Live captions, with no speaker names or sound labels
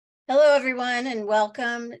Hello, everyone, and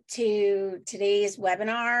welcome to today's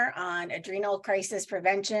webinar on adrenal crisis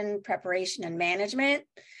prevention, preparation, and management,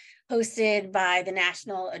 hosted by the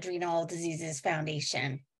National Adrenal Diseases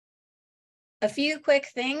Foundation. A few quick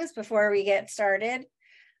things before we get started.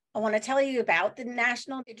 I want to tell you about the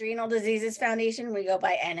National Adrenal Diseases Foundation. We go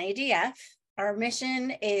by NADF. Our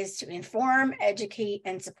mission is to inform, educate,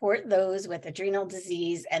 and support those with adrenal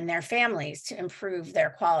disease and their families to improve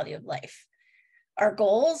their quality of life. Our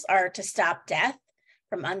goals are to stop death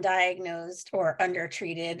from undiagnosed or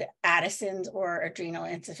undertreated Addison's or adrenal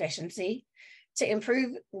insufficiency, to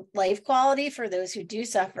improve life quality for those who do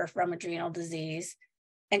suffer from adrenal disease,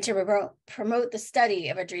 and to promote the study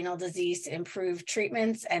of adrenal disease to improve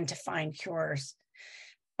treatments and to find cures.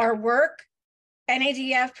 Our work,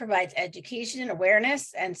 NADF provides education,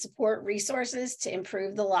 awareness, and support resources to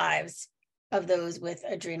improve the lives of those with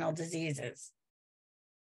adrenal diseases.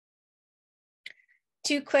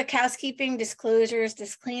 Two quick housekeeping disclosures,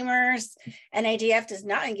 disclaimers. NADF does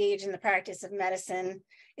not engage in the practice of medicine,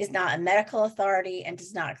 is not a medical authority, and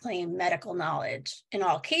does not claim medical knowledge. In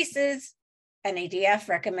all cases, NADF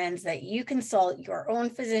recommends that you consult your own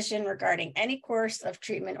physician regarding any course of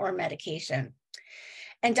treatment or medication.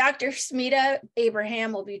 And Dr. Smita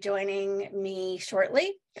Abraham will be joining me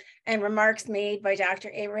shortly, and remarks made by Dr.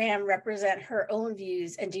 Abraham represent her own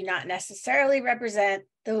views and do not necessarily represent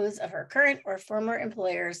those of her current or former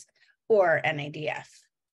employers or NADF.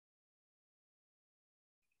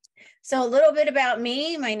 So a little bit about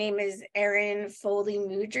me. My name is Erin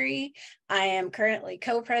Foley-Moudry. I am currently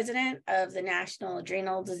co-president of the National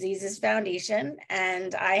Adrenal Diseases Foundation,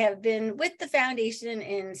 and I have been with the foundation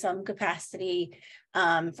in some capacity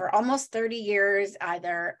for almost 30 years,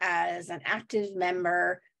 either as an active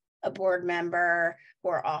member, a board member,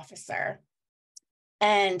 or officer.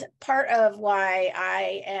 And part of why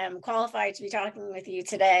I am qualified to be talking with you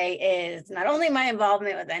today is not only my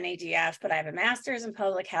involvement with NADF, but I have a master's in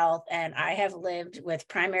public health, and I have lived with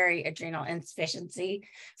primary adrenal insufficiency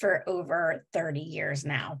for over 30 years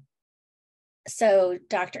now. So,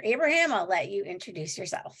 Dr. Abraham, I'll let you introduce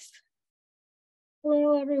yourself.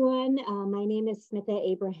 Hello, everyone. My name is Smita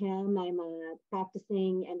Abraham. I'm a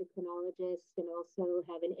practicing endocrinologist and also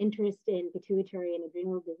have an interest in pituitary and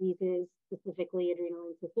adrenal diseases, specifically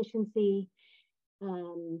adrenal insufficiency.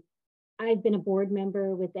 I've been a board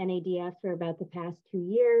member with NADF for about the past 2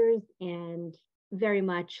 years and very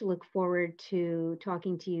much look forward to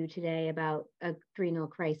talking to you today about adrenal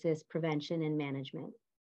crisis prevention and management.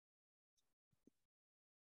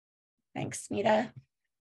 Thanks, Smita.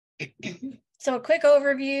 So a quick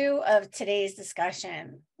overview of today's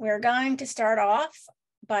discussion. We're going to start off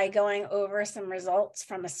by going over some results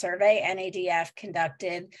from a survey NADF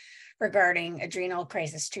conducted regarding adrenal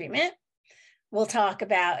crisis treatment. We'll talk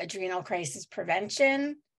about adrenal crisis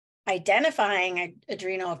prevention, identifying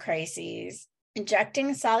adrenal crises,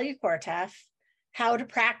 injecting Solu-Cortef, how to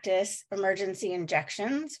practice emergency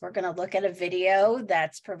injections. We're going to look at a video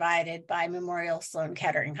that's provided by Memorial Sloan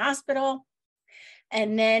Kettering Hospital.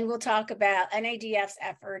 And then we'll talk about NADF's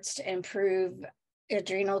efforts to improve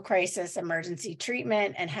adrenal crisis emergency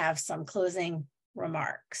treatment and have some closing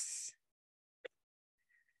remarks.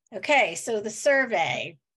 Okay, so the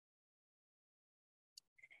survey.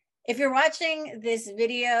 If you're watching this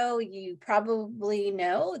video, you probably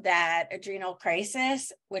know that adrenal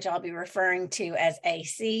crisis, which I'll be referring to as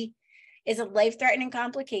AC, is a life-threatening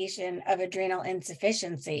complication of adrenal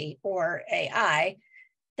insufficiency, or AI,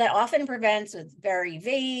 that often presents with very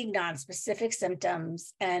vague, non-specific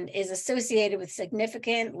symptoms and is associated with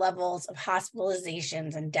significant levels of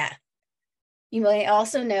hospitalizations and death. You may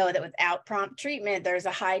also know that without prompt treatment, there's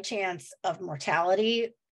a high chance of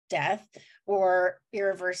mortality, death, or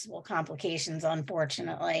irreversible complications,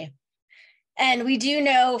 unfortunately. And we do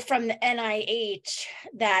know from the NIH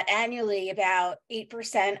that annually about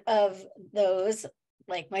 8% of those,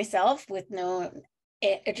 like myself, with known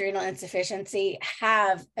adrenal insufficiency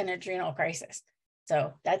have an adrenal crisis.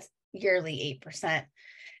 So that's yearly 8%.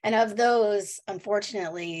 And of those,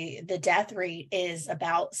 unfortunately, the death rate is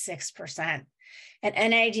about 6%. And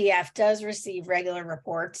NADF does receive regular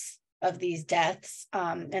reports of these deaths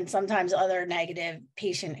and sometimes other negative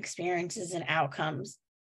patient experiences and outcomes.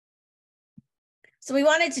 So we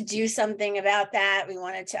wanted to do something about that. We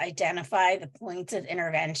wanted to identify the points of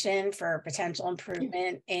intervention for potential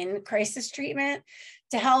improvement in crisis treatment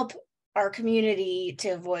to help our community to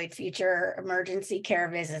avoid future emergency care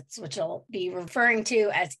visits, which I'll be referring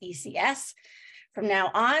to as ECS from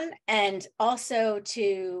now on, and also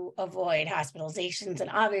to avoid hospitalizations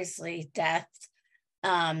and obviously deaths.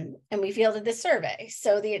 And we fielded this survey.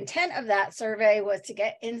 So the intent of that survey was to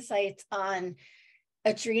get insights on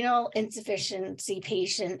adrenal insufficiency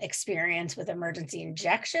patient experience with emergency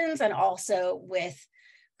injections and also with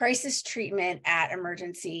crisis treatment at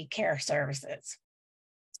emergency care services.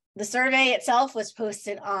 The survey itself was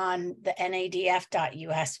posted on the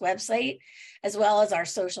nadf.us website, as well as our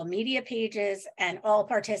social media pages, and all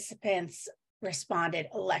participants responded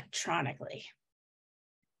electronically.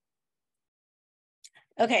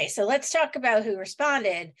 Okay, so let's talk about who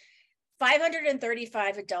responded.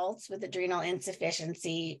 535 adults with adrenal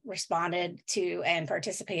insufficiency responded to and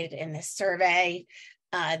participated in this survey.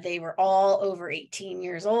 They were all over 18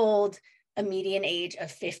 years old, a median age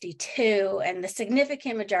of 52, and the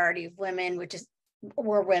significant majority of women,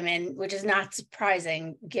 were women, which is not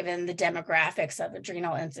surprising given the demographics of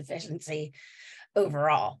adrenal insufficiency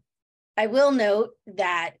overall. I will note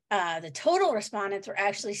that the total respondents were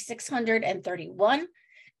actually 631.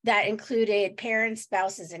 That included parents,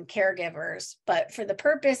 spouses, and caregivers. But for the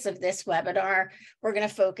purpose of this webinar, we're going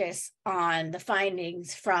to focus on the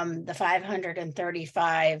findings from the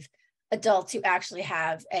 535 adults who actually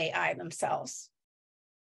have AI themselves.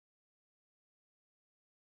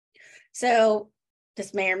 So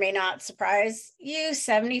this may or may not surprise you,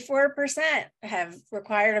 74% have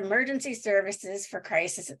required emergency services for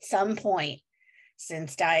crisis at some point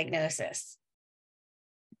since diagnosis.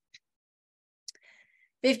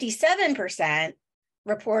 57%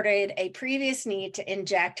 reported a previous need to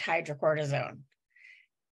inject hydrocortisone.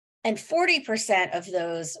 And 40% of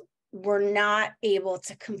those were not able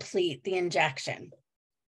to complete the injection.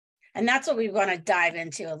 And that's what we want to dive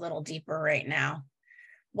into a little deeper right now.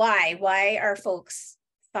 Why? Why are folks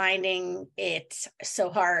finding it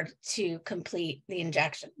so hard to complete the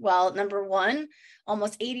injection? Well, number one,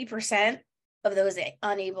 almost 80% of those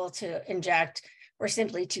unable to inject were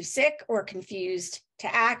simply too sick or confused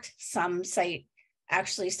to act. Some cite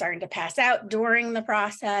actually starting to pass out during the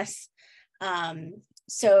process.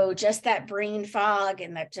 So just that brain fog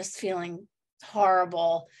and that just feeling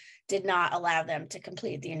horrible did not allow them to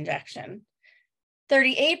complete the injection.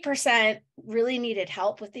 38% really needed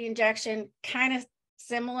help with the injection, kind of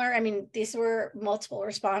similar. I mean, these were multiple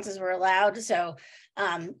responses were allowed. So,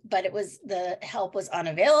 but the help was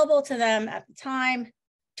unavailable to them at the time.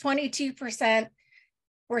 22%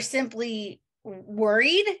 were simply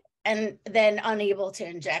worried and then unable to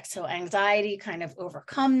inject. So anxiety kind of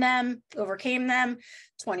overcame them.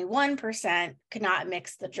 21% could not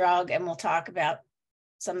mix the drug, and we'll talk about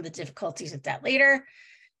some of the difficulties with that later.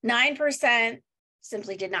 9%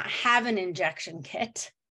 simply did not have an injection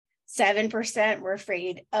kit. 7% were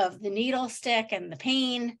afraid of the needle stick and the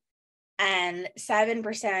pain, and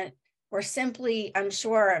 7% were simply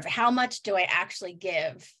unsure of how much do I actually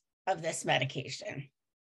give of this medication.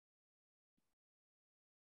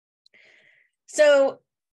 So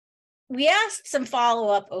we asked some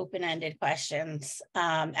follow-up open-ended questions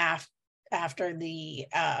after the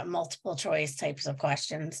multiple choice types of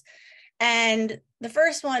questions. And the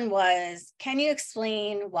first one was, can you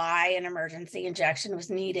explain why an emergency injection was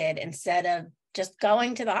needed instead of just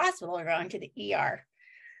going to the hospital or going to the ER?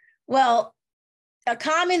 Well, a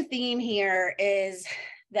common theme here is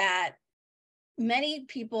that many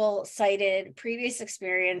people cited previous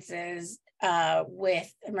experiences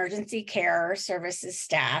with emergency care services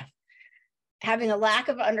staff having a lack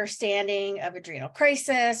of understanding of adrenal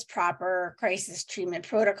crisis, proper crisis treatment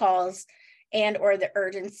protocols, and or the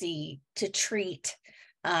urgency to treat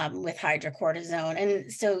with hydrocortisone.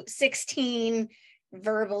 And so 16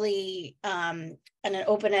 verbally and an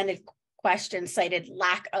open-ended question cited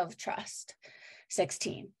lack of trust,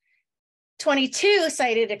 16. 22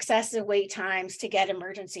 cited excessive wait times to get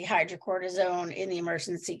emergency hydrocortisone in the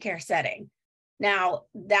emergency care setting. Now,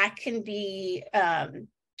 that can be,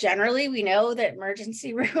 generally, we know that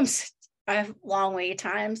emergency rooms have long wait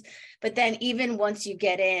times, but then even once you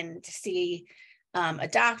get in to see a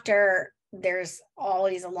doctor, there's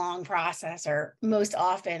always a long process, or most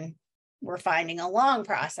often we're finding a long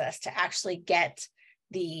process to actually get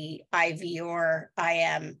the IV or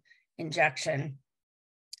IM injection.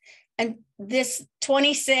 And this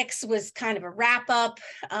 26 was kind of a wrap up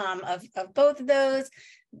of both of those.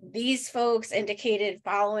 These folks indicated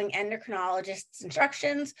following endocrinologists'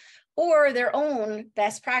 instructions or their own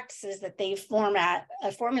best practices that they've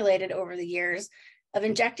formulated over the years of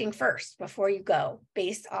injecting first before you go,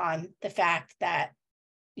 based on the fact that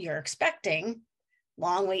you're expecting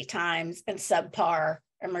long wait times and subpar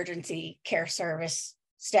emergency care service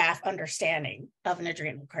staff understanding of an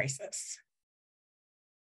adrenal crisis.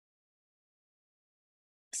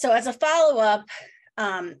 So as a follow-up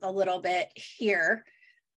a little bit here,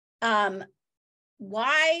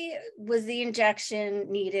 why was the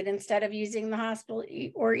injection needed instead of using the hospital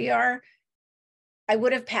or ER? I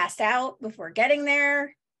would have passed out before getting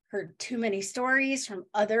there, heard too many stories from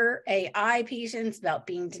other AI patients about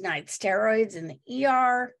being denied steroids in the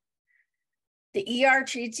ER. The ER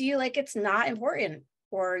treats you like it's not important,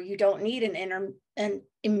 or you don't need an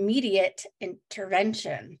immediate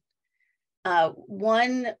intervention.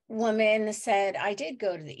 One woman said, I did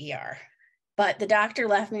go to the ER, but the doctor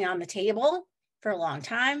left me on the table for a long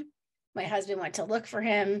time. My husband went to look for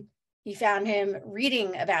him. He found him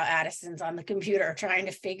reading about Addison's on the computer, trying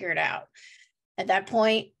to figure it out. At that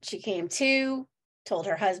point, she came to, told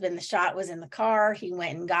her husband the shot was in the car. He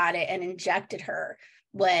went and got it and injected her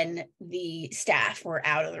when the staff were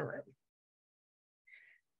out of the room.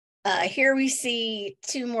 Here we see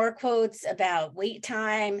two more quotes about wait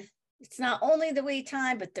time. It's not only the wait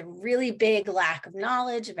time, but the really big lack of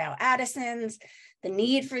knowledge about Addison's, the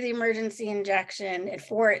need for the emergency injection, and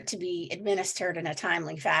for it to be administered in a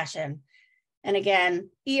timely fashion. And again,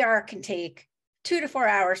 ER can take 2 to 4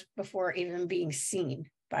 hours before even being seen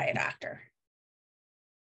by a doctor.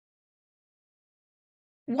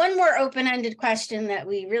 One more open-ended question that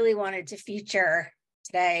we really wanted to feature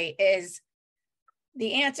today is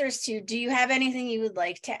the answers to, do you have anything you would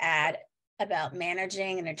like to add about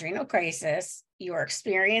managing an adrenal crisis, your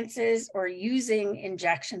experiences, or using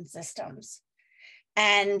injection systems?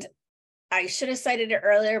 And I should have cited it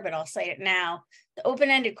earlier, but I'll cite it now. The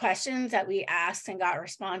open-ended questions that we asked and got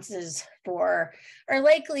responses for are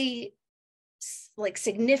likely like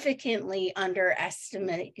significantly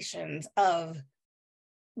underestimations of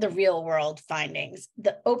the real world findings.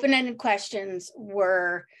 The open-ended questions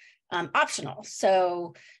were optional.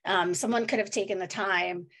 So someone could have taken the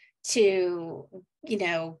time to,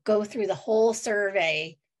 go through the whole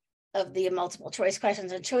survey of the multiple choice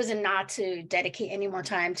questions and chosen not to dedicate any more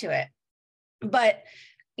time to it. But,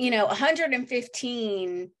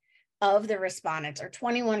 115 of the respondents, or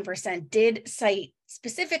 21%, did cite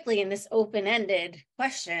specifically in this open-ended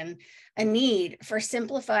question a need for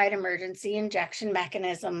simplified emergency injection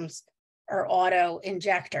mechanisms or auto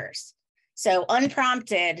injectors. So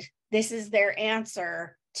unprompted, this is their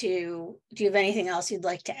answer to, do you have anything else you'd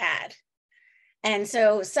like to add? And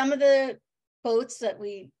so some of the quotes that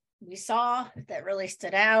we saw that really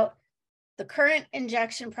stood out: the current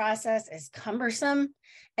injection process is cumbersome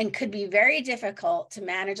and could be very difficult to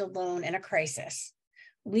manage alone in a crisis.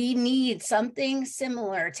 We need something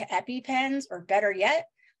similar to EpiPens, or better yet,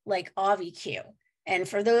 like AuviQ. And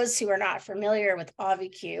for those who are not familiar with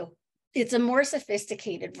AuviQ, it's a more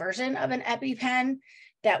sophisticated version of an EpiPen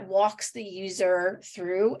that walks the user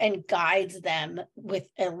through and guides them with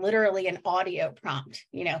literally an audio prompt.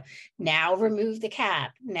 Now remove the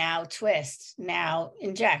cap, now twist, now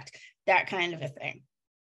inject, that kind of a thing.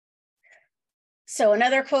 So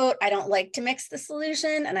another quote: I don't like to mix the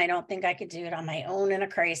solution, and I don't think I could do it on my own in a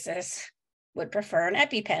crisis. Would prefer an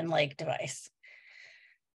EpiPen-like device.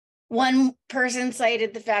 One person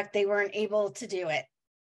cited the fact they weren't able to do it.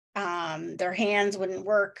 Their hands wouldn't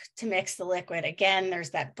work to mix the liquid. Again, there's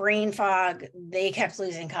that brain fog. They kept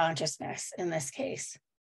losing consciousness in this case.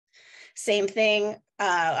 Same thing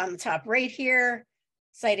on the top right here,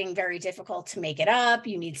 citing very difficult to make it up.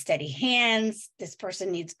 You need steady hands. This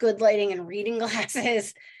person needs good lighting and reading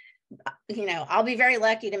glasses. I'll be very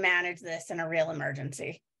lucky to manage this in a real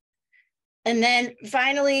emergency. And then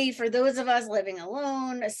finally, for those of us living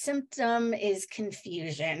alone, a symptom is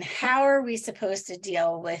confusion. How are we supposed to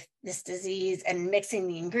deal with this disease and mixing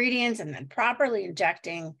the ingredients and then properly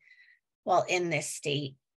injecting while in this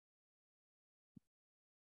state?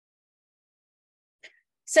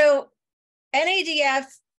 So NADF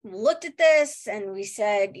looked at this and we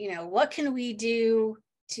said, what can we do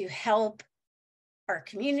to help our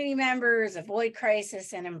community members avoid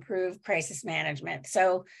crisis and improve crisis management?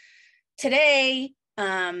 So today,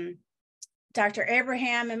 Dr.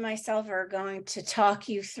 Abraham and myself are going to talk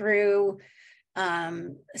you through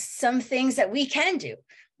some things that we can do.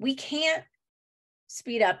 We can't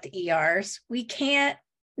speed up the ERs. We can't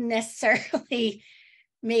necessarily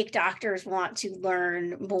make doctors want to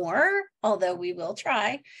learn more, although we will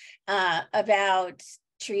try, about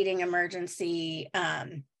treating emergency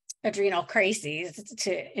adrenal crises.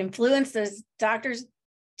 To influence those doctors,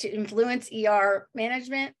 to influence ER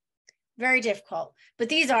management, very difficult, but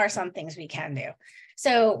these are some things we can do.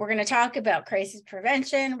 So we're going to talk about crisis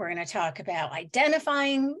prevention. We're going to talk about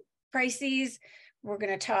identifying crises. We're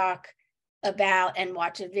going to talk about and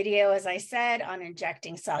watch a video, as I said, on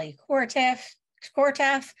injecting Solu-Cortef,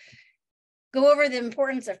 go over the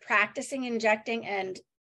importance of practicing injecting and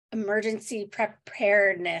emergency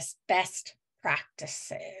preparedness best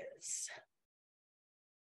practices.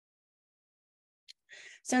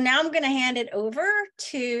 So now I'm going to hand it over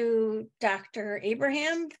to Dr.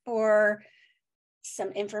 Abraham for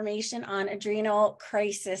some information on adrenal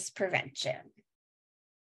crisis prevention.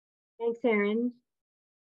 Thanks, Erin.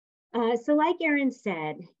 So like Erin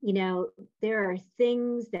said, there are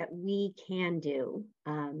things that we can do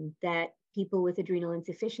that people with adrenal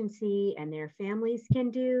insufficiency and their families can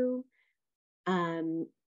do, and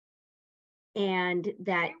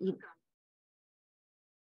that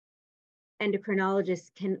endocrinologists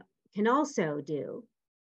can also do.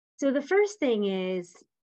 So the first thing is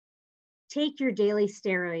take your daily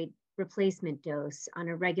steroid replacement dose on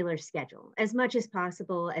a regular schedule, as much as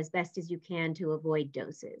possible, as best as you can to avoid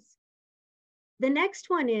doses. The next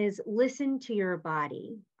one is listen to your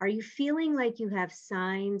body. Are you feeling like you have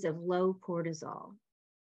signs of low cortisol?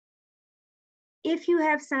 If you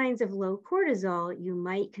have signs of low cortisol, you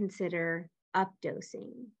might consider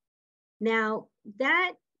updosing. Now,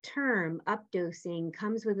 that term updosing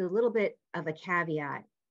comes with a little bit of a caveat,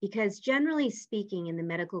 because generally speaking, in the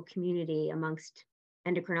medical community, amongst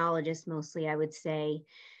endocrinologists mostly, I would say,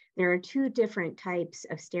 there are two different types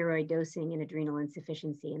of steroid dosing in adrenal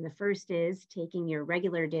insufficiency. And the first is taking your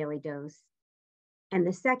regular daily dose. And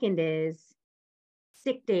the second is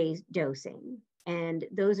sick day dosing. And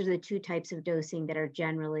those are the two types of dosing that are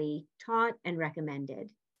generally taught and recommended.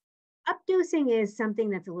 Updosing is something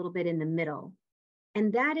that's a little bit in the middle.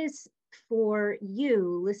 And that is for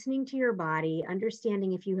you listening to your body,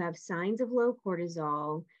 understanding if you have signs of low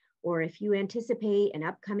cortisol, or if you anticipate an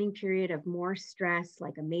upcoming period of more stress,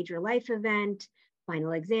 like a major life event,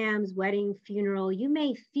 final exams, wedding, funeral, you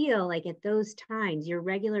may feel like at those times your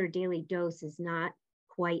regular daily dose is not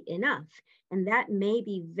quite enough. And that may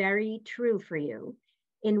be very true for you,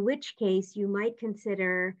 in which case you might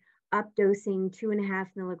consider updosing 2.5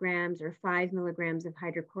 milligrams or 5 milligrams of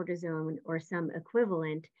hydrocortisone or some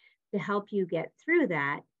equivalent to help you get through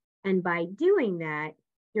that. And by doing that,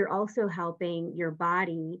 you're also helping your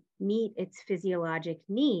body meet its physiologic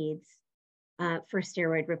needs for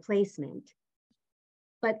steroid replacement.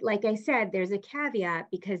 But like I said, there's a caveat,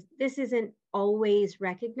 because this isn't always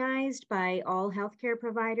recognized by all healthcare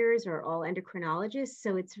providers or all endocrinologists.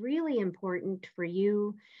 So it's really important for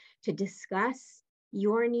you to discuss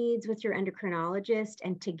your needs with your endocrinologist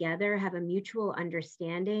and together have a mutual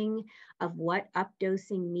understanding of what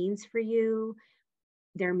updosing means for you.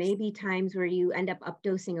 There may be times where you end up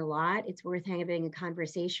updosing a lot. It's worth having a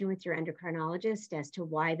conversation with your endocrinologist as to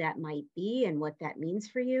why that might be and what that means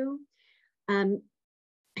for you. And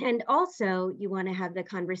also, you want to have the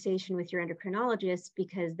conversation with your endocrinologist,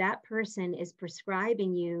 because that person is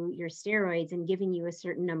prescribing you your steroids and giving you a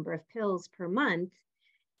certain number of pills per month.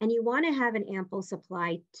 And you want to have an ample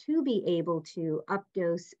supply to be able to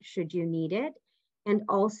updose should you need it, and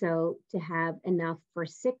also to have enough for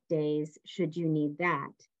sick days should you need that.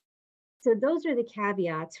 So those are the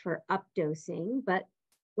caveats for updosing, but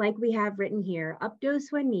like we have written here, updose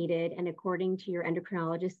when needed and according to your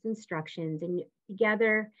endocrinologist's instructions, and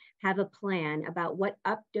together have a plan about what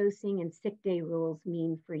updosing and sick day rules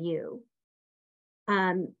mean for you.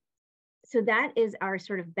 So that is our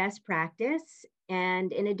sort of best practice.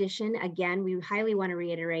 And in addition, again, we highly want to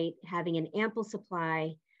reiterate having an ample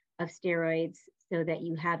supply of steroids so that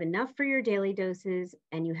you have enough for your daily doses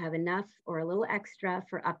and you have enough or a little extra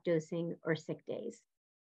for updosing or sick days.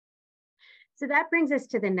 So that brings us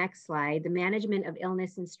to the next slide, the management of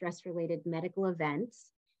illness and stress-related medical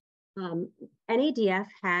events. NADF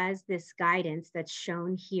has this guidance that's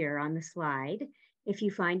shown here on the slide. If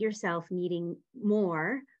you find yourself needing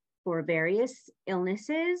more for various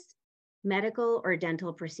illnesses, medical or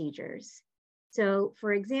dental procedures. So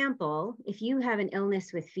for example, if you have an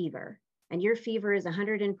illness with fever and your fever is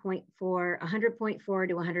 100.4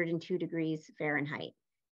 to 102 degrees Fahrenheit,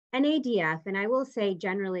 NADF, and I will say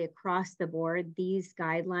generally across the board, these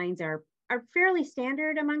guidelines are fairly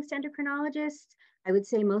standard amongst endocrinologists. I would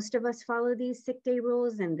say most of us follow these sick day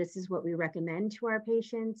rules, and this is what we recommend to our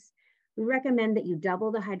patients. We recommend that you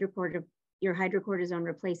double your hydrocortisone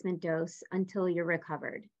replacement dose until you're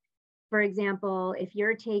recovered. For example, if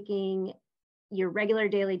you're taking your regular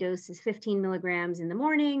daily dose is 15 milligrams in the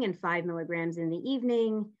morning and 5 milligrams in the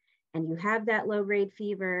evening, and you have that low-grade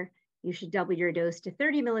fever, you should double your dose to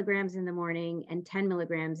 30 milligrams in the morning and 10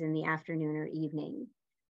 milligrams in the afternoon or evening.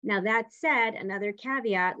 Now that said, another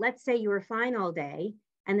caveat, let's say you were fine all day,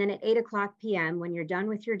 and then at 8:00 p.m. when you're done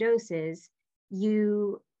with your doses,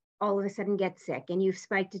 you all of a sudden get sick and you've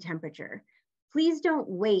spiked a temperature. Please don't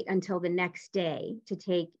wait until the next day to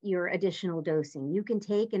take your additional dosing. You can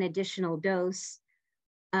take an additional dose,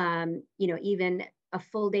 even a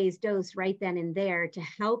full day's dose right then and there to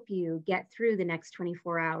help you get through the next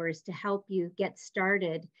 24 hours, to help you get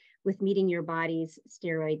started with meeting your body's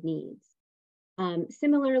steroid needs.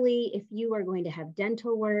 Similarly, if you are going to have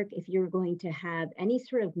dental work, if you're going to have any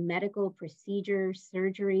sort of medical procedure,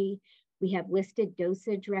 surgery, we have listed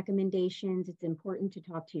dosage recommendations. It's important to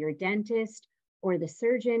talk to your dentist or the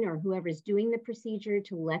surgeon or whoever's doing the procedure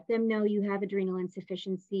to let them know you have adrenal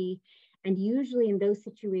insufficiency. And usually in those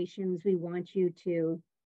situations, we want you to,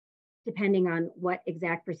 depending on what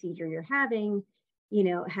exact procedure you're having,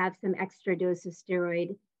 have some extra dose of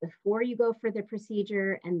steroid before you go for the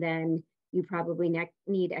procedure, and then you probably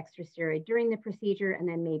need extra steroid during the procedure, and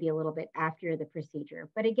then maybe a little bit after the procedure.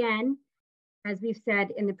 But again, as we've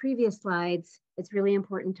said in the previous slides, it's really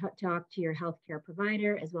important to talk to your healthcare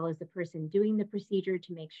provider as well as the person doing the procedure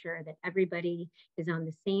to make sure that everybody is on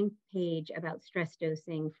the same page about stress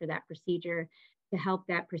dosing for that procedure to help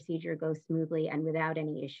that procedure go smoothly and without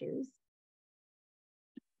any issues.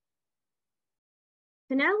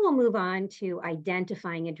 So now we'll move on to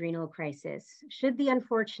identifying adrenal crisis. Should the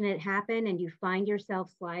unfortunate happen and you find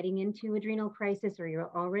yourself sliding into adrenal crisis or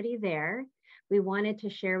you're already there, we wanted to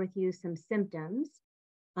share with you some symptoms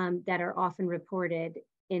that are often reported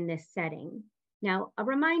in this setting. Now, a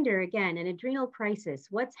reminder again, an adrenal crisis,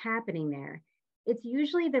 what's happening there? It's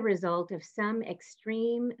usually the result of some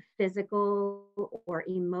extreme physical or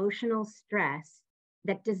emotional stress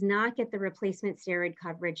that does not get the replacement steroid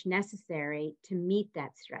coverage necessary to meet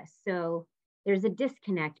that stress. So there's a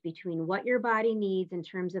disconnect between what your body needs in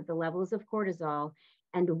terms of the levels of cortisol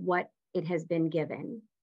and what it has been given.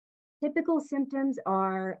 Typical symptoms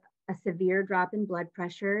are a severe drop in blood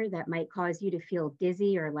pressure that might cause you to feel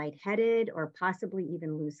dizzy or lightheaded or possibly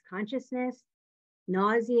even lose consciousness,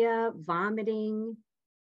 nausea, vomiting,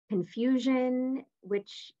 confusion,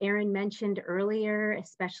 which Erin mentioned earlier,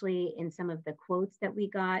 especially in some of the quotes that we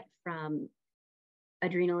got from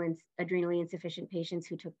adrenally insufficient patients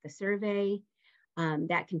who took the survey.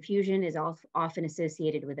 That confusion is often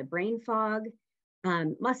associated with a brain fog,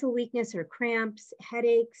 muscle weakness or cramps,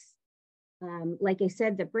 headaches. Like I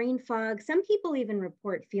said, the brain fog, some people even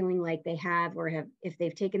report feeling like they have, if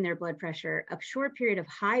they've taken their blood pressure, a short period of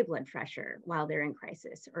high blood pressure while they're in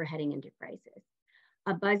crisis or heading into crisis.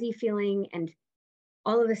 A buzzy feeling and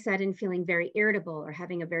all of a sudden feeling very irritable or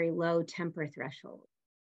having a very low temper threshold.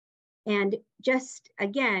 And just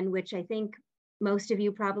again, which I think most of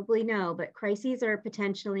you probably know, but crises are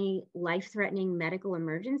potentially life-threatening medical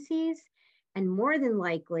emergencies and more than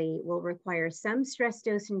likely will require some stress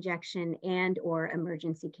dose injection and or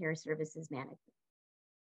emergency care services management.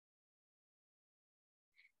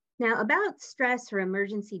 Now, about stress or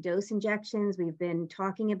emergency dose injections, we've been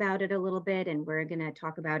talking about it a little bit and we're going to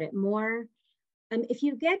talk about it more. If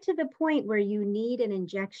you get to the point where you need an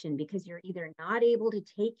injection because you're either not able to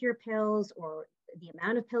take your pills or the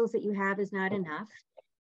amount of pills that you have is not enough,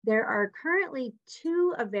 there are currently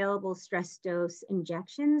 2 available stress dose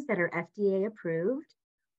injections that are FDA approved.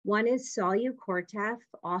 One is Solu-Cortef,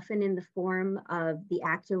 often in the form of the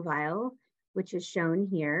Actovial, which is shown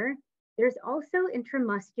here. There's also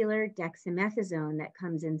intramuscular dexamethasone that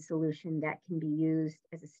comes in solution that can be used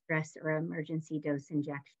as a stress or emergency dose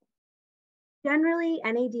injection. Generally,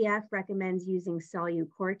 NADF recommends using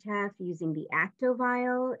Solu-Cortef using the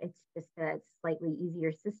Actovial. It's just a slightly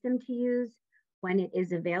easier system to use. When it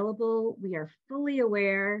is available, we are fully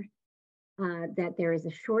aware that there is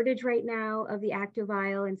a shortage right now of the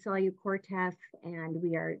Actovial and Solu-Cortef, and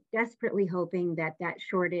we are desperately hoping that that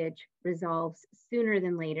shortage resolves sooner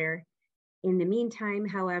than later. In the meantime,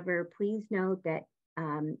 however, please note that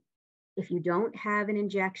if you don't have an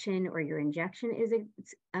injection or your injection is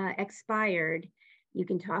expired, you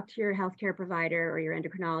can talk to your healthcare provider or your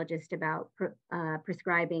endocrinologist about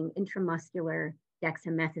prescribing intramuscular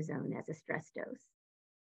dexamethasone as a stress dose.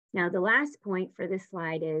 Now, the last point for this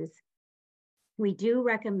slide is we do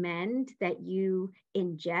recommend that you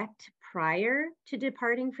inject prior to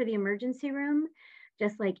departing for the emergency room,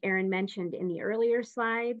 just like Erin mentioned in the earlier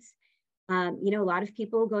slides. A lot of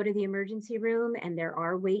people go to the emergency room and there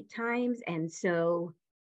are wait times. And so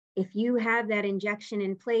if you have that injection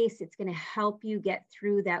in place, it's going to help you get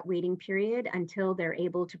through that waiting period until they're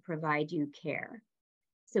able to provide you care.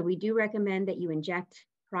 So we do recommend that you inject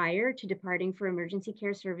prior to departing for emergency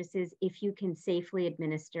care services if you can safely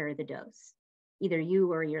administer the dose, either you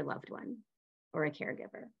or your loved one or a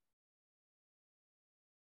caregiver.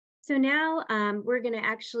 So now we're going to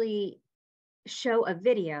actually show a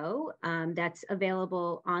video that's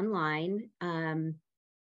available online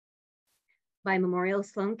by Memorial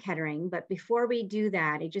Sloan Kettering. But before we do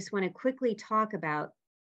that, I just want to quickly talk about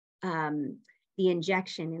the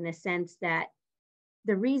injection in the sense that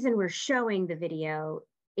the reason we're showing the video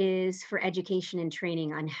is for education and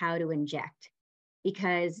training on how to inject,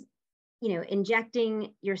 because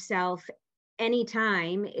injecting yourself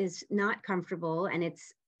anytime is not comfortable, and it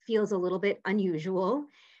feels a little bit unusual.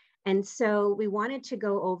 And so we wanted to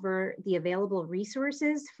go over the available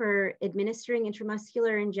resources for administering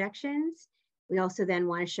intramuscular injections. We also then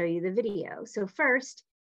want to show you the video. So first,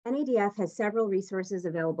 NADF has several resources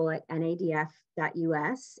available at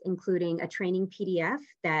nadf.us, including a training PDF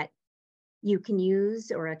that you can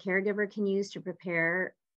use or a caregiver can use to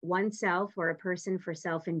prepare oneself or a person for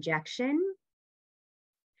self-injection.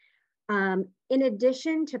 In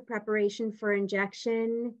addition to preparation for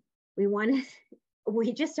injection,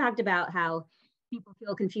 we just talked about how people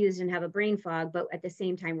feel confused and have a brain fog, but at the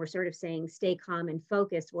same time, we're sort of saying stay calm and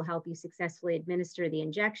focused will help you successfully administer the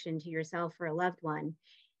injection to yourself or a loved one.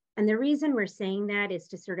 And the reason we're saying that is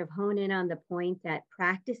to sort of hone in on the point that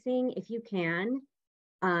practicing, if you can,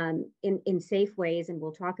 in safe ways, and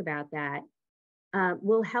we'll talk about that,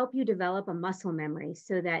 will help you develop a muscle memory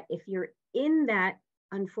so that if you're in that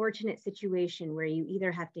unfortunate situation where you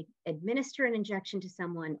either have to administer an injection to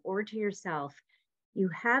someone or to yourself, you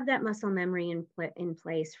have that muscle memory in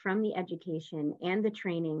place from the education and the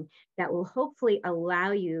training that will hopefully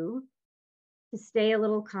allow you to stay a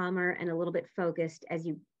little calmer and a little bit focused as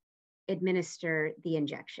you administer the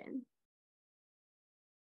injection.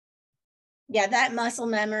 Yeah, that muscle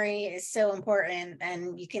memory is so important,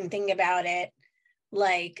 and you can think about it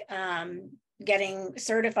like getting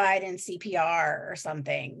certified in CPR or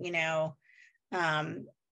something.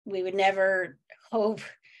 We would never hope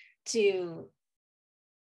to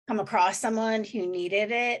come across someone who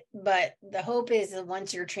needed it, but the hope is that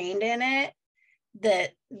once you're trained in it,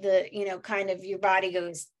 that kind of your body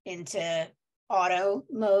goes into auto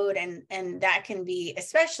mode, and that can be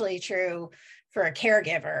especially true for a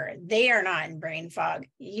caregiver. They are not in brain fog,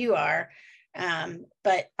 you are,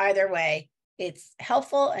 but either way, it's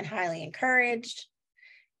helpful and highly encouraged.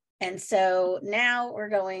 And so now we're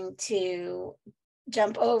going to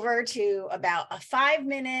jump over to about a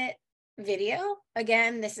 5-minute video.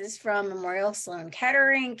 Again, this is from Memorial Sloan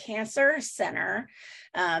Kettering Cancer Center.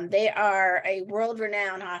 They are a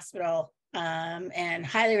world-renowned hospital and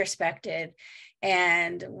highly respected,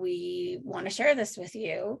 and we want to share this with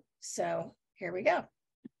you. So here we go.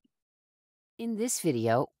 In this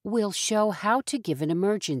video, we'll show how to give an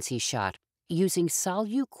emergency shot using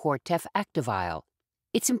Solu-Cortef Activile.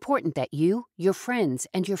 It's important that you, your friends,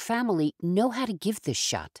 and your family know how to give this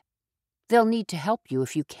shot. They'll need to help you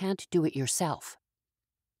if you can't do it yourself.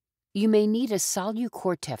 You may need a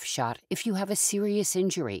Solu-Cortef shot if you have a serious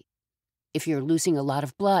injury, if you're losing a lot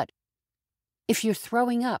of blood, if you're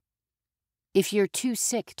throwing up, if you're too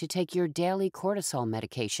sick to take your daily cortisol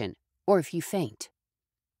medication, or if you faint.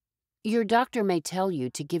 Your doctor may tell you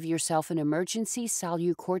to give yourself an emergency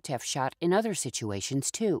Solu-Cortef shot in other situations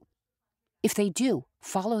too. If they do,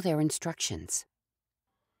 follow their instructions.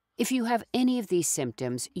 If you have any of these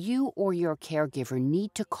symptoms, you or your caregiver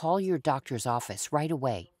need to call your doctor's office right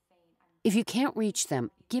away. If you can't reach them,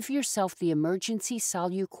 give yourself the emergency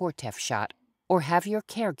Solu-Cortef shot or have your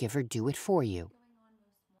caregiver do it for you.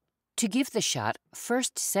 To give the shot,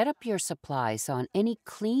 first set up your supplies on any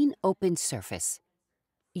clean, open surface.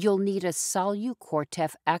 You'll need a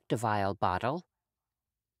Solu-Cortef Activile bottle,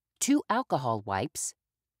 2 alcohol wipes,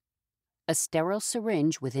 a sterile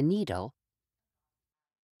syringe with a needle,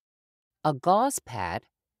 a gauze pad,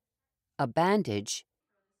 a bandage,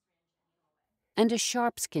 and a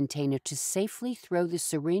sharps container to safely throw the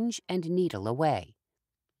syringe and needle away.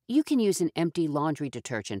 You can use an empty laundry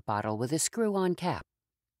detergent bottle with a screw-on cap.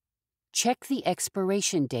 Check the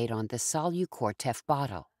expiration date on the Solu-Cortef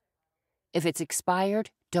bottle. If it's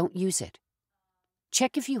expired, don't use it.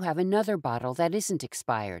 Check if you have another bottle that isn't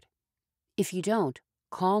expired. If you don't,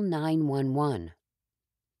 call 911.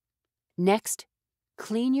 Next,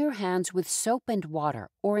 clean your hands with soap and water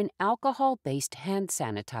or an alcohol-based hand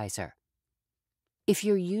sanitizer. If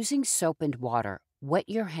you're using soap and water, wet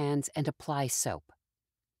your hands and apply soap.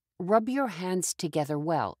 Rub your hands together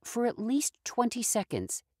well for at least 20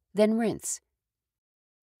 seconds, then rinse.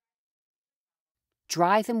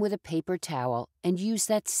 Dry them with a paper towel and use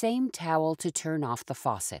that same towel to turn off the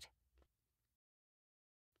faucet.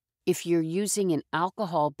 If you're using an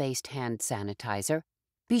alcohol-based hand sanitizer,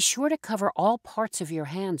 be sure to cover all parts of your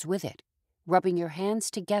hands with it, rubbing your hands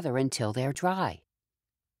together until they're dry.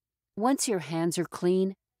 Once your hands are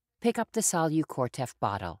clean, pick up the Solu-Cortef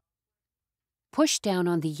bottle. Push down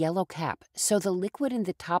on the yellow cap so the liquid in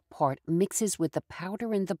the top part mixes with the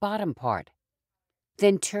powder in the bottom part.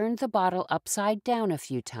 Then turn the bottle upside down a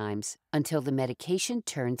few times until the medication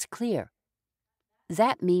turns clear.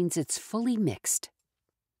 That means it's fully mixed.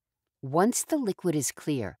 Once the liquid is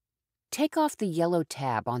clear, take off the yellow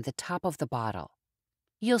tab on the top of the bottle.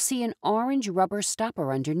 You'll see an orange rubber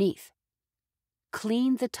stopper underneath.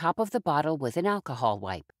 Clean the top of the bottle with an alcohol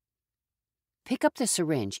wipe. Pick up the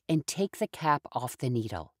syringe and take the cap off the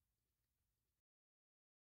needle.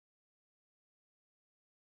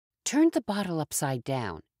 Turn the bottle upside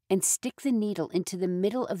down and stick the needle into the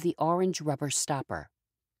middle of the orange rubber stopper.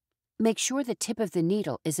 Make sure the tip of the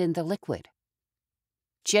needle is in the liquid.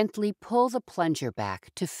 Gently pull the plunger back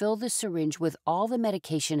to fill the syringe with all the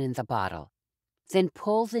medication in the bottle. Then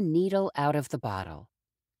pull the needle out of the bottle.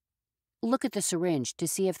 Look at the syringe to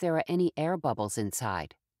see if there are any air bubbles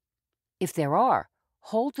inside. If there are,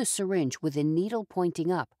 hold the syringe with the needle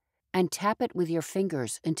pointing up and tap it with your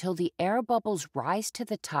fingers until the air bubbles rise to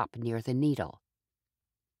the top near the needle.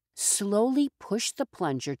 Slowly push the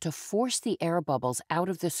plunger to force the air bubbles out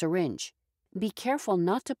of the syringe. Be careful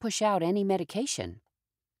not to push out any medication.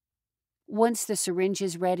 Once the syringe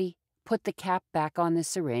is ready, put the cap back on the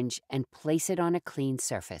syringe and place it on a clean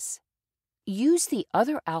surface. Use the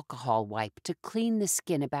other alcohol wipe to clean the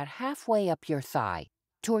skin about halfway up your thigh,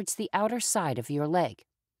 towards the outer side of your leg.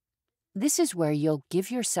 This is where you'll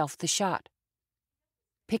give yourself the shot.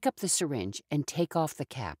 Pick up the syringe and take off the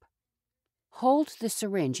cap. Hold the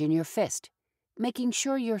syringe in your fist, making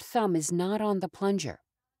sure your thumb is not on the plunger.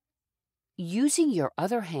 Using your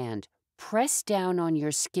other hand, press down on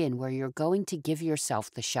your skin where you're going to give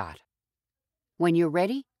yourself the shot. When you're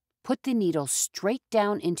ready, put the needle straight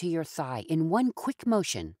down into your thigh in one quick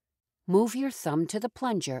motion. Move your thumb to the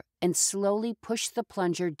plunger and slowly push the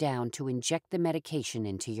plunger down to inject the medication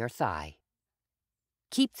into your thigh.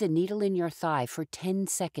 Keep the needle in your thigh for 10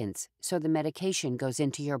 seconds so the medication goes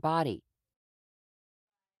into your body.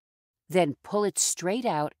 Then pull it straight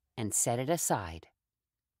out and set it aside.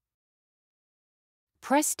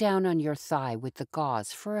 Press down on your thigh with the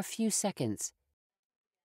gauze for a few seconds.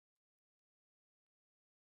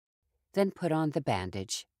 Then put on the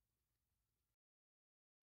bandage.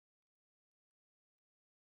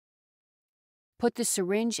 Put the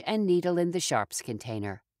syringe and needle in the sharps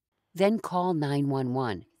container. Then call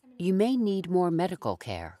 911. You may need more medical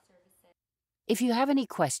care. If you have any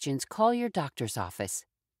questions, call your doctor's office.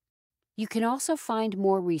 You can also find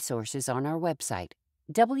more resources on our website,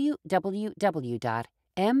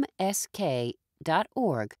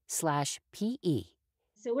 www.msk.org/PE.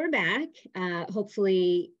 So we're back.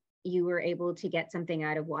 Hopefully you were able to get something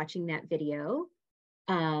out of watching that video.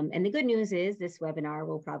 And the good news is this webinar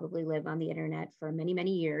will probably live on the internet for many,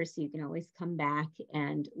 many years. So you can always come back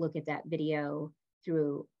and look at that video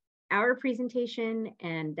through our presentation.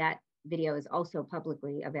 And that video is also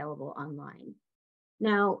publicly available online.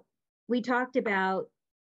 Now, we talked about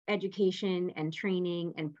education and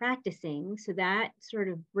training and practicing. So that sort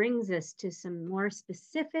of brings us to some more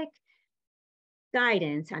specific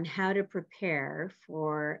guidance on how to prepare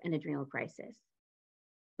for an adrenal crisis.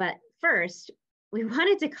 But first, we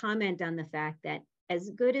wanted to comment on the fact that as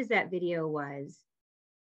good as that video was,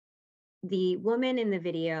 the woman in the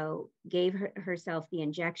video gave herself the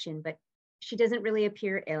injection, but she doesn't really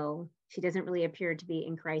appear ill. She doesn't really appear to be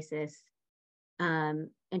in crisis.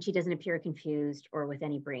 And she doesn't appear confused or with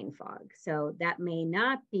any brain fog. So that may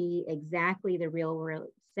not be exactly the real world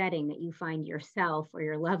setting that you find yourself or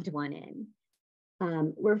your loved one in.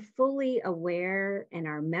 We're fully aware, and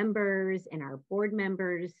our members and our board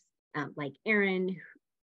members, like Erin,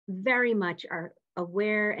 very much are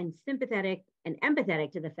aware and sympathetic and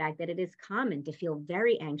empathetic to the fact that it is common to feel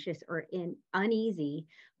very anxious or uneasy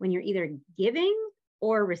when you're either giving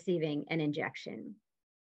or receiving an injection.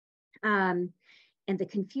 And the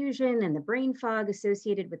confusion and the brain fog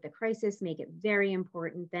associated with the crisis make it very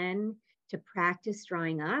important then to practice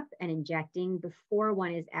drawing up and injecting before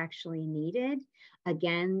one is actually needed.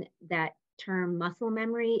 Again, that term muscle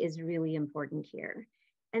memory is really important here.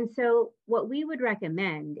 And so what we would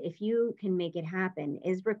recommend, if you can make it happen,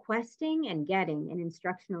 is requesting and getting an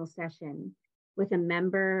instructional session with a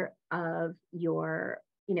member of your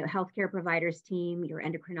healthcare providers team, your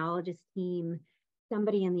endocrinologist team,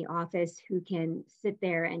 somebody in the office who can sit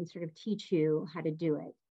there and sort of teach you how to do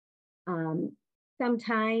it.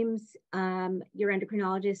 Sometimes your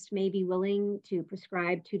endocrinologist may be willing to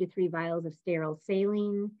prescribe 2 to 3 vials of sterile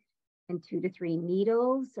saline and 2 to 3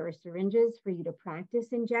 needles or syringes for you to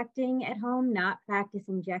practice injecting at home, not practice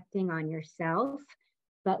injecting on yourself,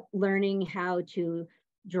 but learning how to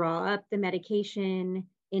draw up the medication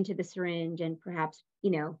into the syringe and perhaps,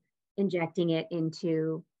 injecting it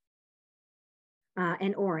into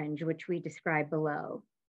an orange, which we describe below.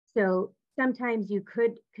 So Sometimes you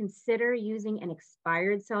could consider using an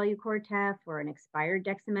expired Solu-Cortef or an expired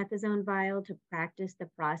dexamethasone vial to practice the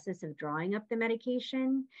process of drawing up the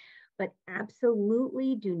medication, but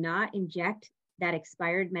absolutely do not inject that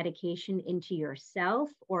expired medication into yourself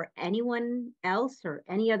or anyone else or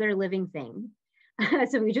any other living thing.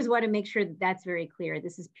 So we just want to make sure that that's very clear.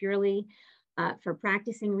 This is purely for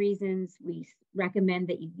practicing reasons. We recommend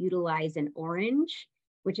that you utilize an orange,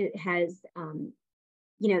 which it has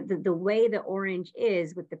you know, the way the orange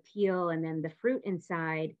is with the peel and then the fruit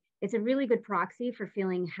inside, it's a really good proxy for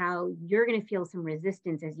feeling how you're going to feel some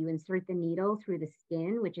resistance as you insert the needle through the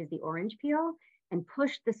skin, which is the orange peel, and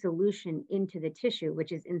push the solution into the tissue,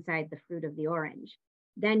 which is inside the fruit of the orange.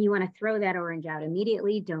 Then you want to throw that orange out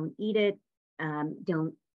immediately. Don't eat it.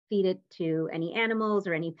 Don't feed it to any animals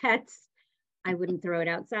or any pets. I wouldn't throw it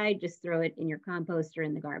outside. Just throw it in your compost or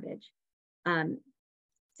in the garbage.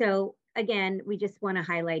 So again, we just want to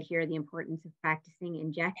highlight here the importance of practicing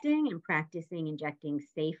injecting and practicing injecting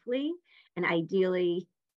safely. And ideally,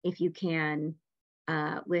 if you can,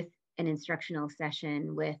 with an instructional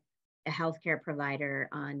session with a healthcare provider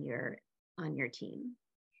on your team.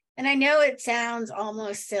 And I know it sounds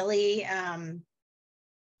almost silly and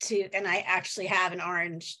I actually have an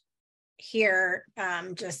orange here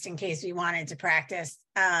just in case we wanted to practice.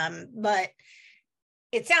 But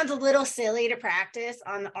it sounds a little silly to practice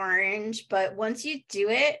on the orange, but once you do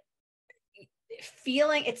it,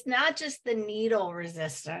 feeling it's not just the needle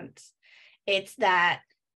resistance, it's that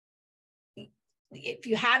if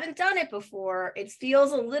you haven't done it before, it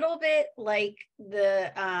feels a little bit like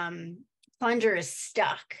the plunger is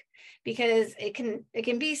stuck because it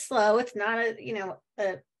can be slow. It's not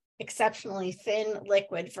a exceptionally thin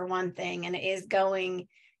liquid for one thing, and it is going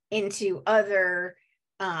into other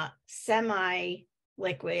semi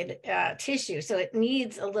liquid tissue. So it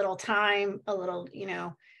needs a little time, a little,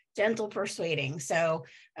 gentle persuading. So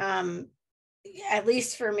at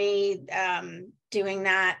least for me, doing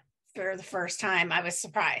that for the first time, I was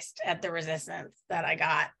surprised at the resistance that I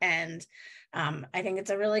got. And I think it's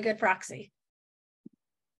a really good proxy.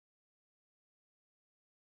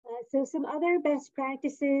 So some other best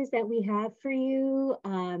practices that we have for you.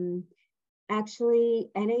 Actually,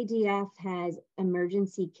 NADF has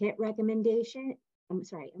emergency kit recommendations.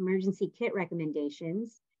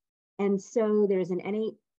 And so there's an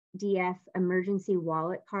NADF emergency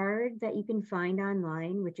wallet card that you can find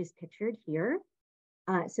online, which is pictured here.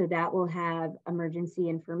 So that will have emergency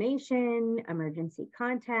information, emergency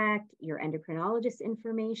contact, your endocrinologist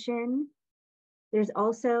information. There's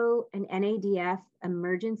also an NADF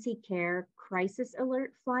emergency care crisis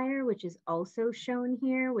alert flyer, which is also shown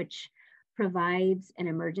here, which provides an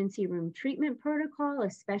emergency room treatment protocol,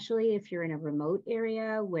 especially if you're in a remote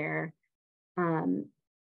area where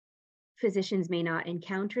physicians may not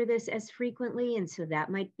encounter this as frequently. And so that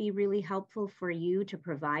might be really helpful for you to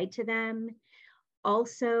provide to them.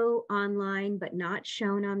 Also online, but not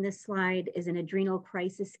shown on this slide, is an adrenal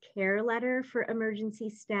crisis care letter for emergency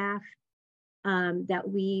staff that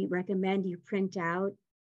we recommend you print out,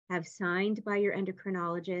 have signed by your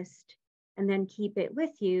endocrinologist, and then keep it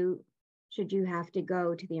with you should you have to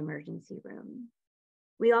go to the emergency room.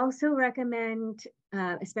 We also recommend,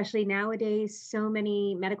 especially nowadays, so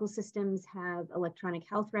many medical systems have electronic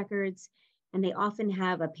health records, and they often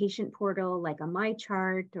have a patient portal like a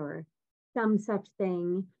MyChart or some such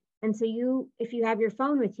thing. And so if you have your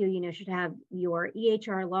phone with you, should have your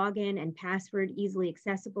EHR login and password easily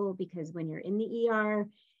accessible, because when you're in the ER,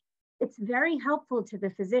 it's very helpful to the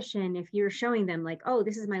physician if you're showing them like, oh,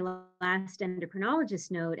 this is my last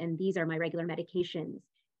endocrinologist note and these are my regular medications.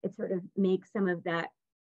 It sort of makes some of that,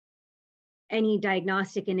 any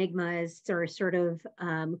diagnostic enigmas are sort of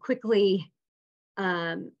quickly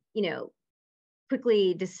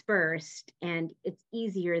dispersed, and it's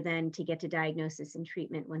easier then to get to diagnosis and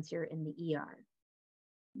treatment once you're in the ER.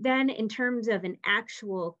 Then in terms of an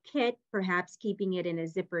actual kit, perhaps keeping it in a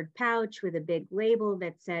zippered pouch with a big label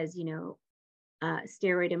that says,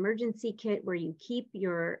 steroid emergency kit, where you keep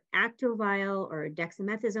your Acto vial or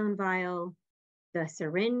dexamethasone vial, the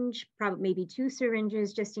syringe, probably maybe 2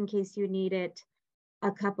 syringes just in case you need it,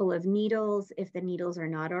 a couple of needles if the needles are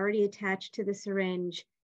not already attached to the syringe,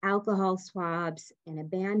 alcohol swabs, and a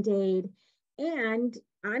Band-Aid. And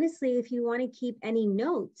honestly, if you want to keep any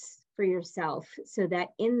notes for yourself so that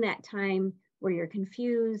in that time where you're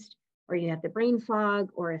confused or you have the brain fog,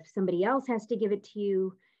 or if somebody else has to give it to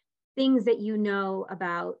you, things that you know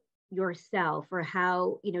about yourself, or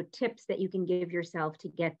how, tips that you can give yourself to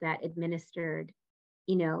get that administered,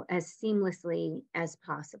 as seamlessly as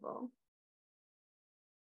possible.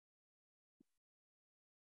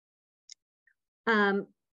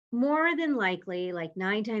 more than likely, like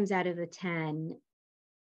 9 times out of the 10,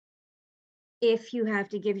 if you have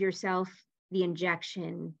to give yourself the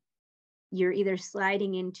injection, you're either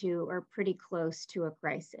sliding into or pretty close to a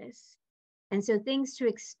crisis. And so things to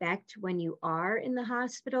expect when you are in the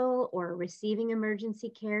hospital or receiving emergency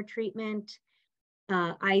care treatment,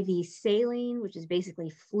 IV saline, which is basically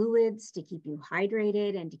fluids to keep you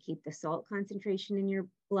hydrated and to keep the salt concentration in your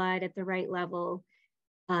blood at the right level.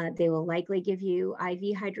 They will likely give you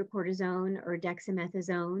IV hydrocortisone or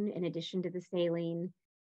dexamethasone in addition to the saline.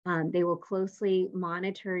 They will closely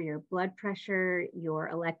monitor your blood pressure, your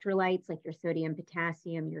electrolytes like your sodium,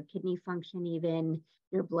 potassium, your kidney function, even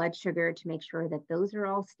your blood sugar, to make sure that those are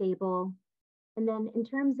all stable. And then in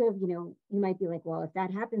terms of, you might be like, well, if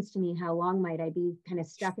that happens to me, how long might I be kind of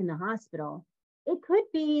stuck in the hospital? It could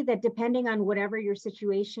be that depending on whatever your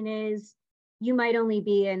situation is, you might only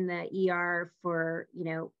be in the ER for,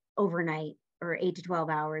 overnight or 8 to 12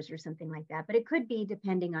 hours or something like that. But it could be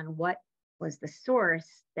depending on what was the source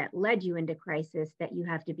that led you into crisis, that you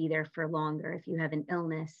have to be there for longer if you have an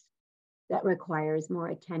illness that requires more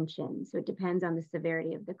attention. So it depends on the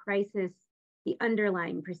severity of the crisis, the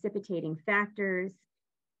underlying precipitating factors,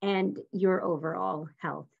 and your overall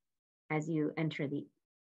health as you enter the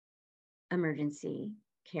emergency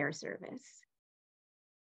care service.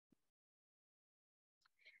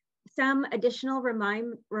 Some additional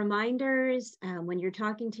reminders when you're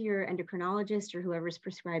talking to your endocrinologist or whoever's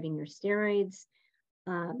prescribing your steroids,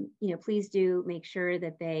 please do make sure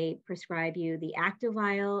that they prescribe you the active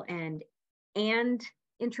vial and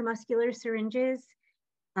intramuscular syringes.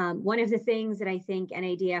 One of the things that I think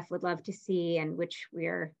NADF would love to see, and which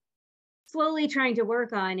we're slowly trying to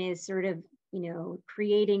work on, is sort of,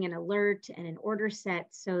 creating an alert and an order set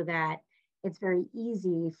so that it's very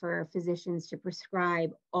easy for physicians to prescribe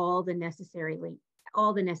all the necessary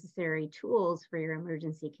tools for your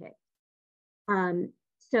emergency kit.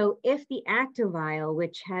 So if the active vial,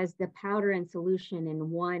 which has the powder and solution in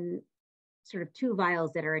one, sort of 2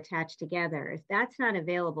 vials that are attached together, if that's not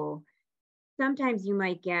available, sometimes you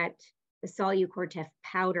might get the SoluCortef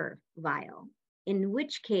powder vial, in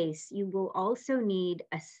which case you will also need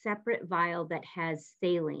a separate vial that has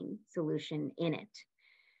saline solution in it.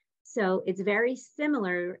 So it's very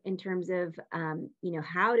similar in terms of,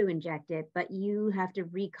 how to inject it, but you have to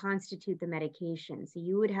reconstitute the medication. So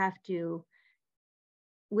you would have to,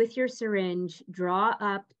 with your syringe, draw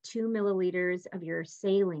up 2 milliliters of your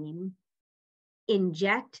saline,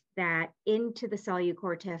 inject that into the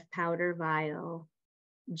SoluCortef powder vial,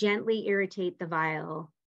 gently irritate the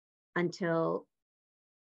vial until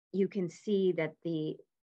you can see that the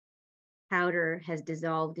powder has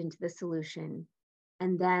dissolved into the solution,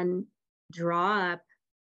 and then draw up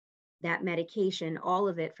that medication, all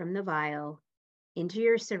of it from the vial, into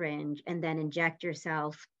your syringe, and then inject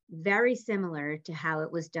yourself, very similar to how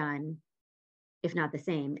it was done, if not the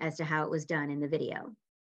same, as to how it was done in the video.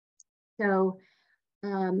 So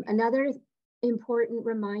another important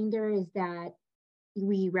reminder is that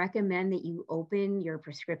we recommend that you open your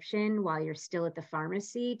prescription while you're still at the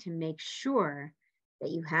pharmacy to make sure that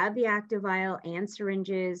you have the active vial and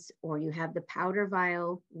syringes, or you have the powder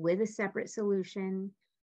vial with a separate solution.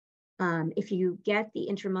 If you get the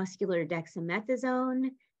intramuscular dexamethasone,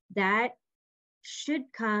 that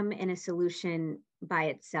should come in a solution by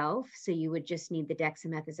itself. So you would just need the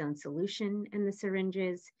dexamethasone solution and the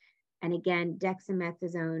syringes. And again,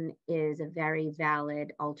 dexamethasone is a very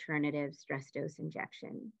valid alternative stress dose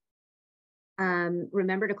injection.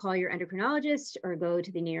 Remember to call your endocrinologist or go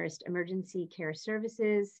to the nearest emergency care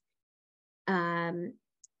services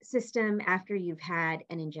system after you've had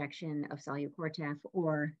an injection of SoluCortef,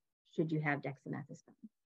 or should you have dexamethasone.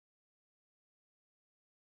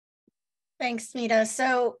 Thanks, Smita.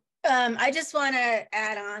 So I just want to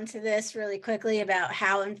add on to this really quickly about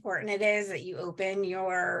how important it is that you open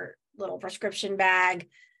your little prescription bag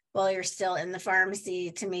while you're still in the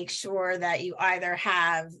pharmacy to make sure that you either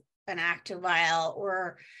have an active vial,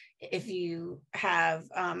 or if you have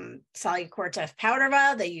SoluCortef powder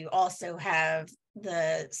vial, that you also have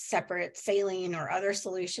the separate saline or other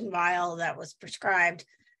solution vial that was prescribed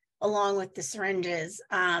along with the syringes.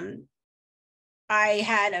 I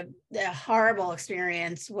had a horrible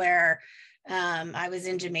experience where I was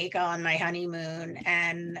in Jamaica on my honeymoon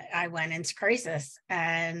and I went into crisis,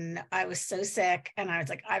 and I was so sick, and I was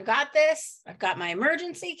like, I've got this. I've got my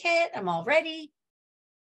emergency kit. I'm all ready.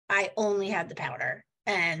 I only had the powder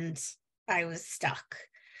and I was stuck.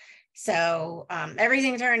 So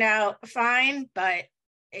everything turned out fine, but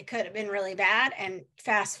it could have been really bad. And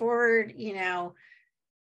fast forward,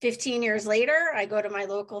 15 years later, I go to my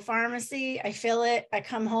local pharmacy, I fill it, I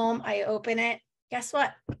come home, I open it, guess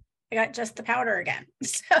what? I got just the powder again.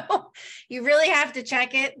 So you really have to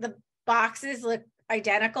check it. The boxes look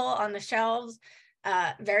identical on the shelves.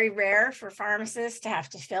 Very rare for pharmacists to have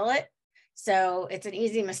to fill it. So it's an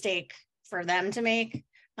easy mistake for them to make.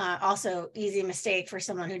 Also easy mistake for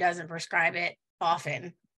someone who doesn't prescribe it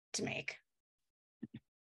often to make.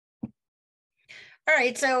 All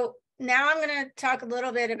right, so now I'm going to talk a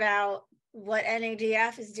little bit about what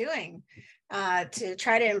NADF is doing to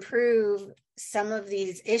try to improve some of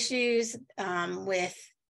these issues with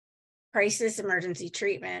crisis emergency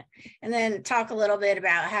treatment, and then talk a little bit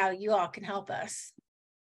about how you all can help us.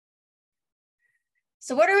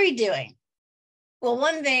 So what are we doing? Well,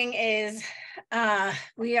 one thing is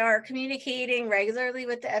we are communicating regularly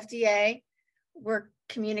with the FDA. We're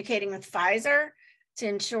communicating with Pfizer to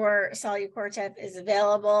ensure Solu-Cortef is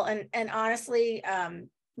available. And honestly,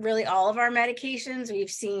 really all of our medications,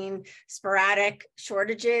 we've seen sporadic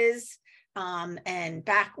shortages and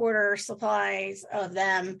back order supplies of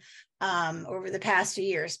them over the past few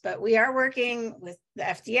years. But we are working with the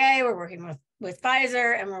FDA, we're working with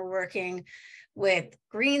Pfizer, and we're working with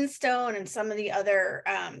Greenstone and some of the other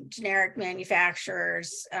generic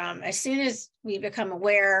manufacturers. As soon as we become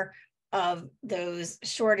aware of those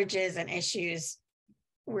shortages and issues,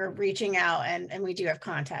 we're reaching out, and we do have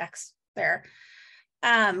contacts there.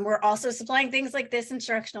 We're also supplying things like this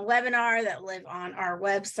instructional webinar that live on our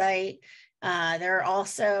website. There are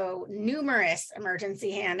also numerous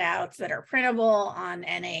emergency handouts that are printable on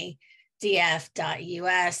nadf.us.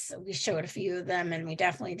 We showed a few of them, and we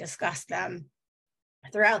definitely discussed them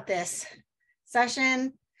throughout this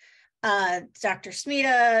session. Dr.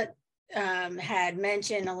 Smita had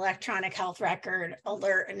mentioned electronic health record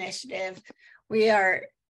alert initiative. We are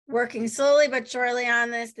working slowly but surely on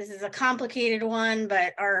this. This is a complicated one,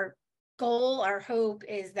 but our goal, our hope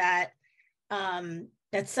is that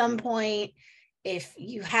at some point, if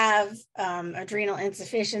you have adrenal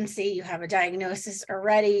insufficiency, you have a diagnosis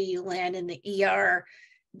already, you land in the ER,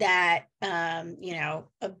 that you know,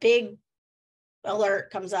 a big alert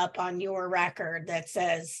comes up on your record that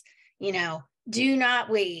says, you know, do not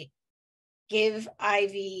wait, give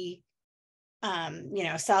IV, you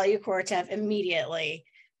know, Solu-Cortef immediately.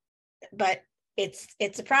 But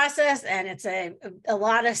it's a process, and it's a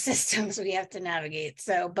lot of systems we have to navigate.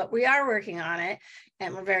 So, but we are working on it,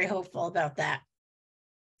 and we're very hopeful about that.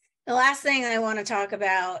 The last thing I want to talk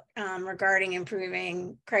about regarding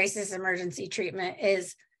improving crisis emergency treatment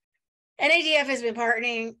is NADF has been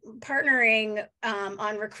partnering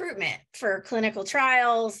on recruitment for clinical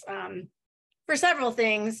trials for several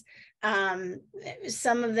things.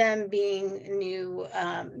 Some of them being new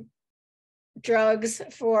drugs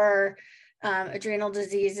for adrenal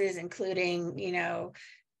diseases, including, you know,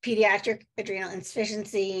 pediatric adrenal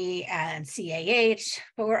insufficiency and CAH.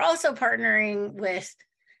 But we're also partnering with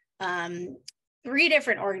 3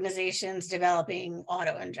 different organizations developing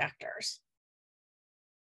auto injectors.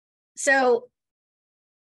 So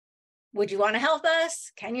would you want to help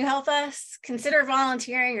us? Can you help us? Consider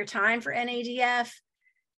volunteering your time for NADF.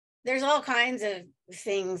 There's all kinds of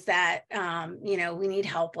things that, you know, we need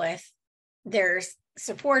help with. There's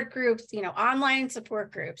support groups, you know, online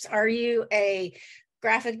support groups. Are you a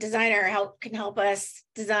graphic designer? Can help us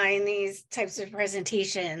design these types of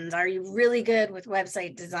presentations? Are you really good with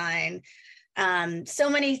website design? So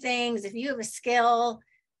many things. If you have a skill,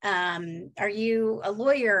 are you a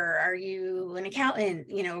lawyer? Are you an accountant?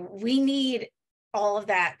 You know, we need all of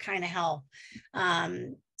that kind of help.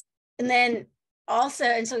 And then also,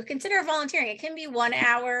 and so consider volunteering. It can be 1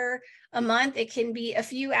 hour a month. It can be a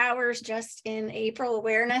few hours just in April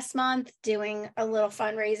Awareness Month, doing a little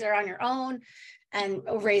fundraiser on your own and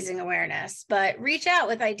raising awareness. But reach out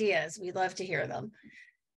with ideas. We'd love to hear them.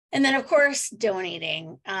 And then, of course,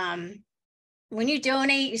 donating. When you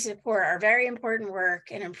donate, you support our very important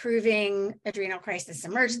work in improving adrenal crisis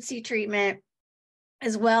emergency treatment,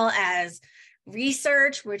 as well as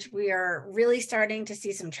research, which we are really starting to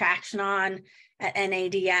see some traction on at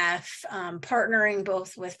NADF, partnering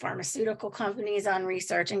both with pharmaceutical companies on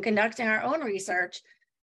research and conducting our own research.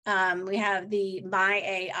 We have the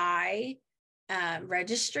MyAI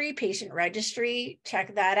registry, patient registry.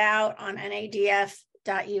 Check that out on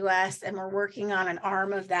nadf.us, and we're working on an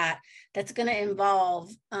arm of that that's going to involve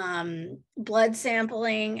blood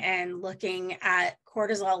sampling and looking at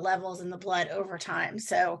cortisol levels in the blood over time.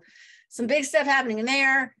 So some big stuff happening in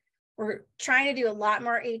there. We're trying to do a lot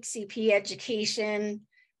more HCP education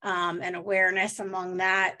and awareness among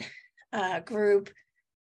that group.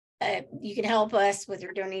 You can help us with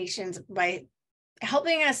your donations by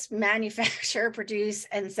helping us manufacture, produce,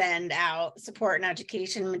 and send out support and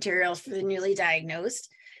education materials for the newly diagnosed.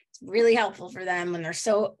 It's really helpful for them when they're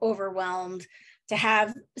so overwhelmed to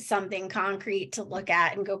have something concrete to look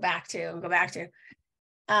at and go back to.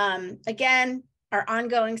 Again, our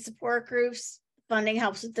ongoing support groups, funding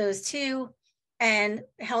helps with those too, and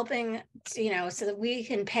helping, so that we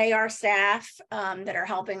can pay our staff that are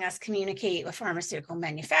helping us communicate with pharmaceutical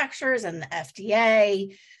manufacturers and the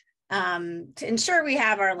FDA to ensure we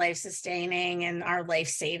have our life-sustaining and our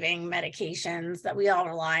life-saving medications that we all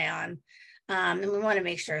rely on. And we want to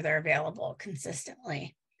make sure they're available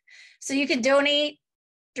consistently. So you can donate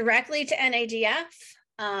directly to NADF.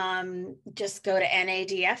 Just go to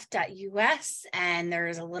nadf.us and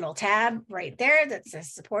there's a little tab right there that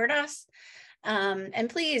says support us. And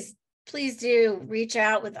please do reach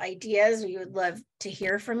out with ideas. We would love to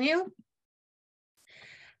hear from you.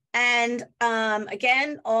 And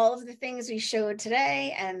again, all of the things we showed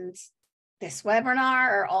today and this webinar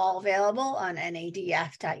are all available on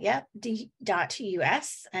nadf.us.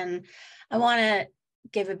 And I want to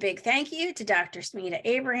give a big thank you to Dr. Smita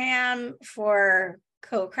Abraham for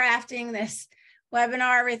co-crafting this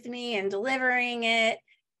webinar with me and delivering it,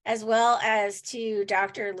 as well as to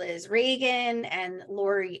Dr. Liz Reagan and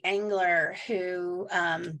Lori Engler, who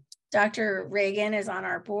Dr. Reagan is on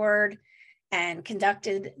our board and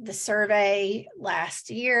conducted the survey last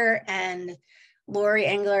year, and Lori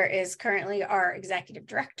Engler is currently our executive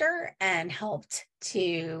director and helped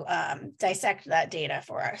to dissect that data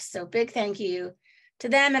for us. So big thank you to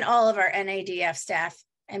them and all of our NADF staff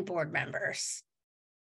and board members.